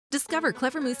Discover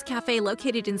Clever Moose Café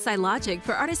located inside Lodgic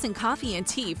for artisan coffee and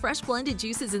tea, fresh blended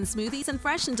juices and smoothies, and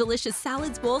fresh and delicious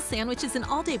salads, bowls, sandwiches, and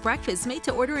all-day breakfasts made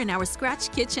to order in our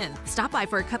scratch kitchen. Stop by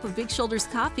for a cup of Big Shoulders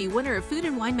Coffee, winner of Food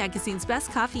 & Wine Magazine's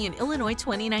Best Coffee in Illinois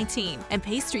 2019, and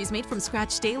pastries made from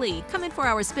scratch daily. Come in for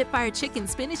our Spitfire Chicken,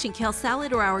 Spinach, and Kale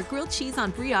Salad or our grilled cheese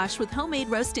on brioche with homemade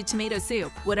roasted tomato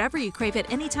soup. Whatever you crave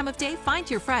at any time of day, find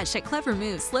your fresh at Clever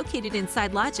Moose, located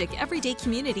inside Lodgic Everyday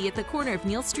Community at the corner of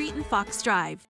Neal Street and Fox Drive.